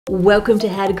Welcome to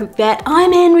How to Cook That.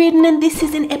 I'm Ann Reardon and this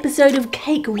is an episode of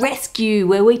Cake Rescue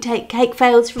where we take cake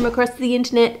fails from across the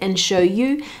internet and show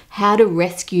you how to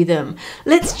rescue them.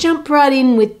 Let's jump right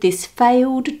in with this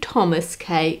failed Thomas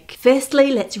cake.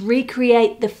 Firstly, let's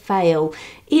recreate the fail.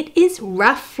 It is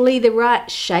roughly the right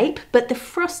shape, but the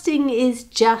frosting is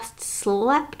just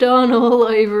slapped on all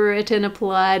over it and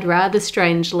applied rather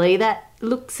strangely. That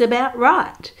looks about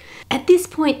right. At this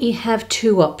point you have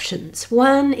two options.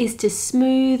 One is to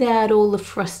smooth out all the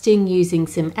frosting using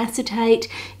some acetate.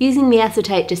 Using the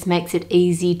acetate just makes it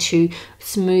easy to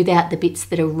smooth out the bits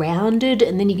that are rounded,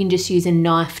 and then you can just use a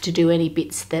knife to do any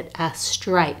bits that are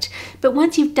straight. But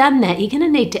once you've done that, you're going to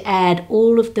need to add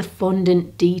all of the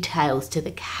fondant details to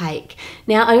the cake.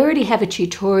 Now I already have a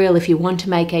tutorial if you want to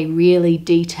make a really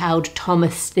detailed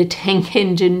Thomas the Tank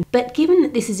Engine, but given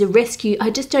that this is a rescue, I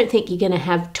just don't think you're going to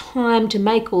have time to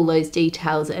make all those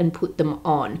details and put them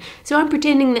on. So I'm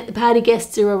pretending that the party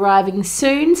guests are arriving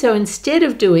soon, so instead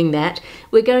of doing that,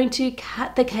 we're going to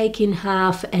cut the cake in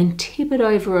half and tip it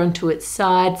over onto its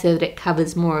side so that it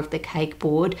covers more of the cake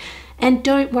board. And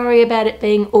don't worry about it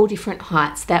being all different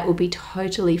heights, that will be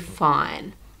totally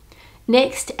fine.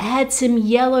 Next, add some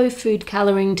yellow food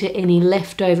colouring to any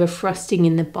leftover frosting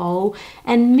in the bowl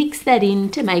and mix that in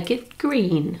to make it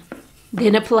green.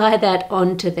 Then apply that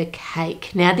onto the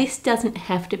cake. Now this doesn't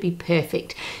have to be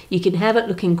perfect. You can have it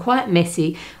looking quite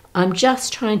messy. I'm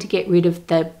just trying to get rid of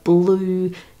the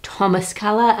blue Thomas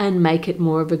colour and make it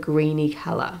more of a greeny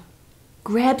colour.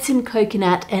 Grab some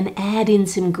coconut and add in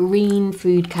some green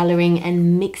food colouring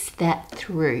and mix that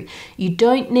through. You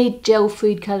don't need gel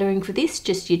food colouring for this,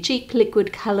 just your cheap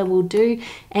liquid colour will do,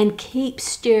 and keep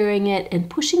stirring it and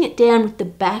pushing it down with the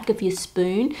back of your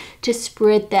spoon to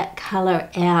spread that colour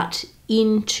out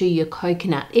into your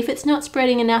coconut. If it's not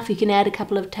spreading enough, you can add a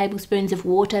couple of tablespoons of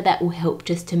water. That will help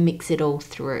just to mix it all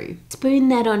through. Spoon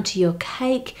that onto your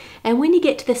cake, and when you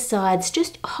get to the sides,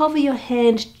 just hover your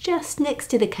hand just next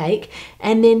to the cake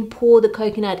and then pour the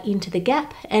coconut into the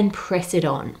gap and press it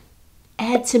on.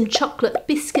 Add some chocolate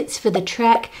biscuits for the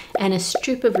track and a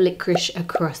strip of licorice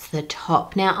across the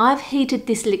top. Now I've heated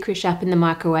this licorice up in the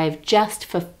microwave just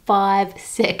for 5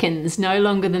 seconds, no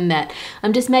longer than that.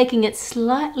 I'm just making it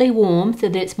slightly warm so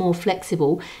that it's more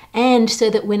flexible and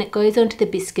so that when it goes onto the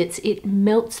biscuits it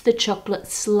melts the chocolate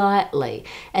slightly,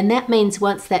 and that means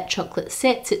once that chocolate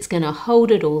sets it's going to hold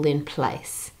it all in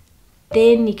place.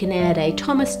 Then you can add a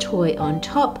Thomas toy on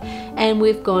top, and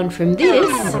we've gone from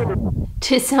this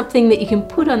to something that you can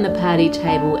put on the party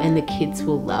table and the kids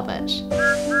will love it.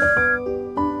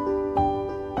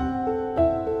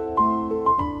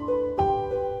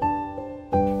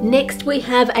 Next we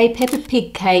have a Peppa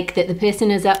Pig cake that the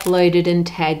person has uploaded and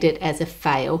tagged it as a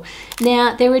fail.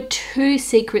 Now there are two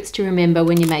secrets to remember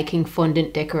when you're making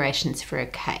fondant decorations for a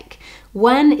cake.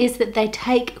 One is that they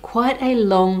take quite a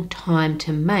long time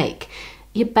to make.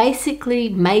 You're basically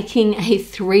making a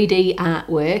 3D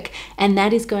artwork, and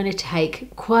that is going to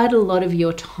take quite a lot of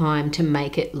your time to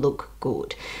make it look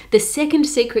good. The second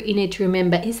secret you need to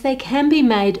remember is they can be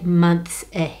made months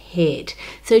ahead.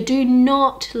 So do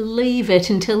not leave it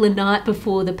until the night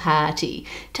before the party.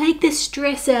 Take the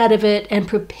stress out of it and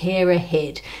prepare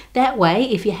ahead. That way,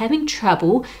 if you're having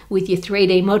trouble with your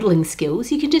 3D modelling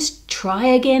skills, you can just try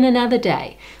again another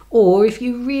day. Or if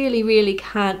you really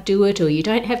can't do it, or you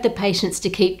don't have the patience to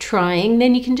keep trying,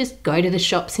 then you can just go to the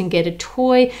shops and get a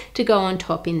toy to go on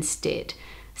top instead.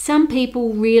 Some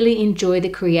people really enjoy the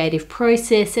creative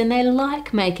process and they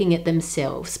like making it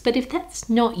themselves, but if that's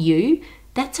not you,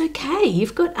 that's okay.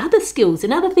 You've got other skills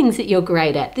and other things that you're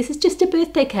great at. This is just a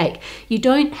birthday cake. You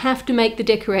don't have to make the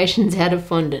decorations out of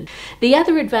fondant. The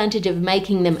other advantage of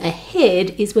making them ahead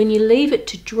is when you leave it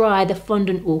to dry, the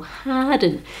fondant will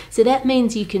harden. So that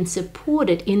means you can support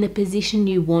it in the position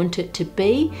you want it to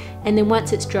be, and then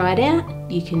once it's dried out,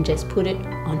 you can just put it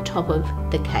on top of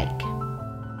the cake.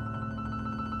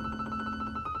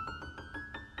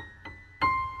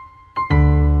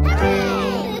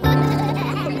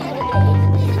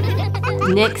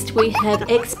 Next we have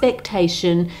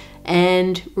expectation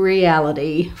and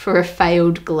reality for a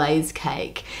failed glaze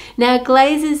cake. Now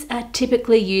glazes are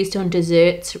typically used on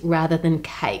desserts rather than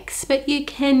cakes, but you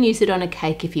can use it on a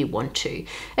cake if you want to.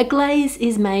 A glaze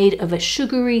is made of a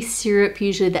sugary syrup,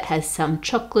 usually that has some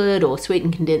chocolate or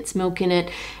sweetened condensed milk in it,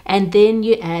 and then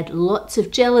you add lots of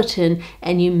gelatin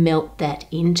and you melt that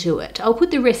into it. I'll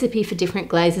put the recipe for different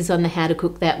glazes on the How to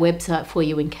Cook That website for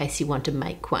you in case you want to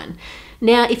make one.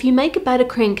 Now, if you make a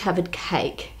buttercream covered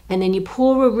cake, and then you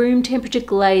pour a room temperature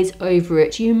glaze over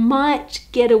it. You might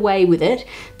get away with it,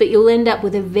 but you'll end up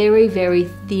with a very, very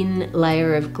thin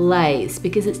layer of glaze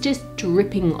because it's just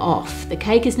dripping off. The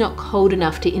cake is not cold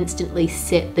enough to instantly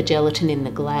set the gelatin in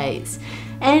the glaze.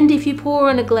 And if you pour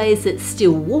on a glaze that's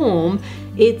still warm,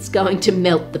 it's going to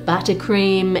melt the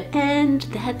buttercream, and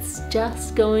that's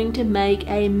just going to make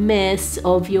a mess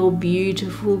of your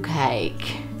beautiful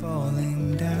cake.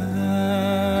 Falling down,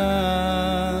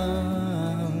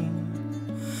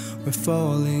 we're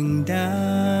falling down.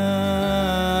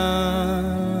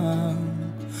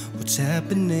 What's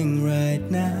happening right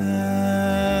now?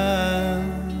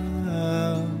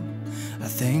 I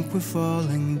think we're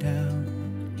falling down.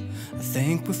 I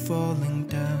think we're falling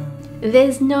down.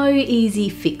 There's no easy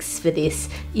fix for this.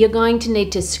 You're going to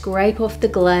need to scrape off the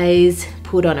glaze,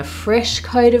 put on a fresh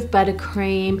coat of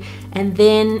buttercream, and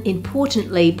then,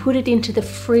 importantly, put it into the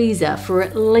freezer for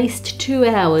at least 2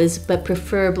 hours, but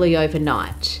preferably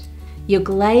overnight. Your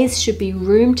glaze should be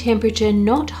room temperature,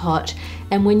 not hot,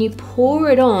 and when you pour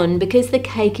it on, because the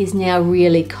cake is now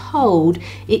really cold,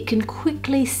 it can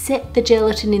quickly set the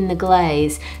gelatin in the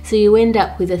glaze, so you end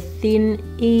up with a thin,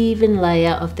 even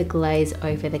layer of the glaze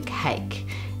over the cake.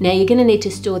 Now you're going to need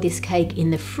to store this cake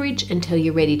in the fridge until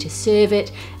you're ready to serve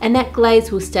it, and that glaze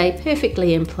will stay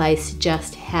perfectly in place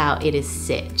just how it is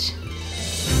set.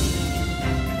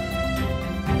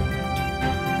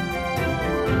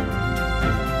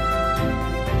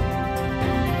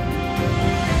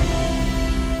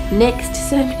 Next,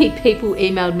 so many people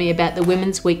emailed me about the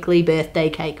Women's Weekly Birthday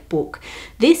Cake book.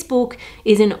 This book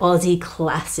is an Aussie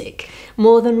classic.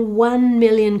 More than 1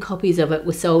 million copies of it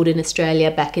were sold in Australia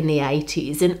back in the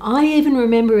 80s, and I even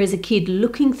remember as a kid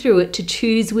looking through it to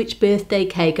choose which birthday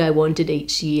cake I wanted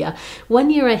each year. One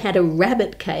year I had a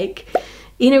rabbit cake.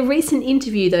 In a recent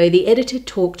interview though, the editor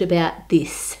talked about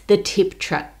this, the tip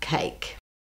truck cake.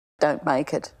 Don't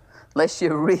make it unless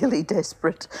you're really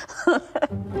desperate.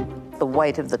 The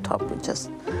weight of the top would just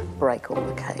break all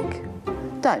the cake.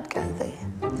 Don't go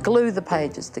there. Glue the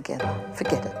pages together.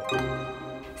 Forget it.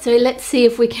 So let's see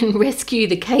if we can rescue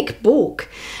the cake book.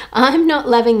 I'm not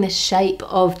loving the shape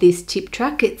of this tip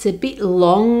truck. It's a bit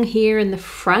long here in the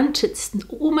front. It's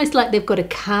almost like they've got a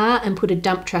car and put a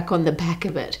dump truck on the back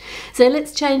of it. So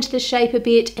let's change the shape a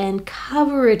bit and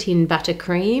cover it in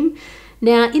buttercream.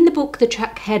 Now, in the book, the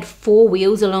truck had 4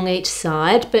 wheels along each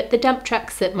side, but the dump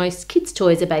trucks that most kids'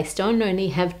 toys are based on only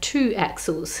have 2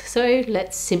 axles. So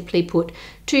let's simply put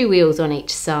 2 wheels on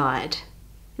each side.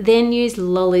 Then use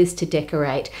lollies to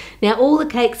decorate. Now, all the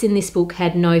cakes in this book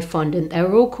had no fondant. They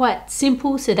were all quite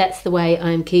simple, so that's the way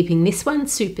I'm keeping this one,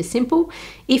 super simple.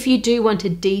 If you do want a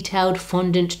detailed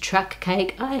fondant truck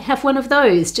cake, I have one of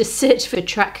those. Just search for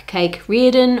Truck Cake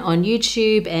Reardon on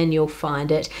YouTube and you'll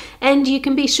find it. And you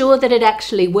can be sure that it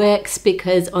actually works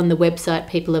because on the website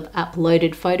people have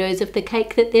uploaded photos of the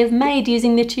cake that they've made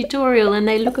using the tutorial, and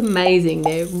they look amazing.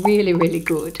 They're really, really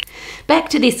good. Back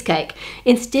to this cake.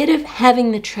 Instead of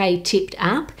having the tray tipped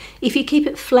up, if you keep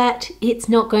it flat, it's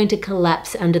not going to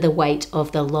collapse under the weight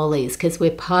of the lollies because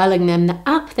we're piling them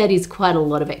up. That is quite a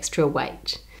lot of extra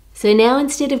weight. So now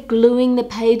instead of gluing the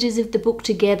pages of the book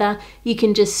together, you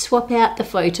can just swap out the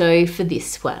photo for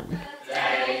this one.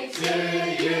 Birthday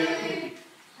to you.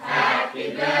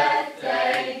 Happy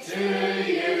birthday to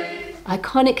you.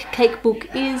 Iconic cake book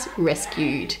is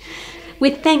rescued.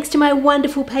 With thanks to my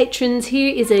wonderful patrons,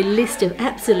 here is a list of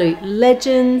absolute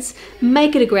legends.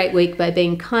 Make it a great week by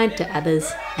being kind to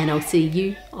others, and I'll see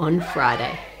you on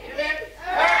Friday.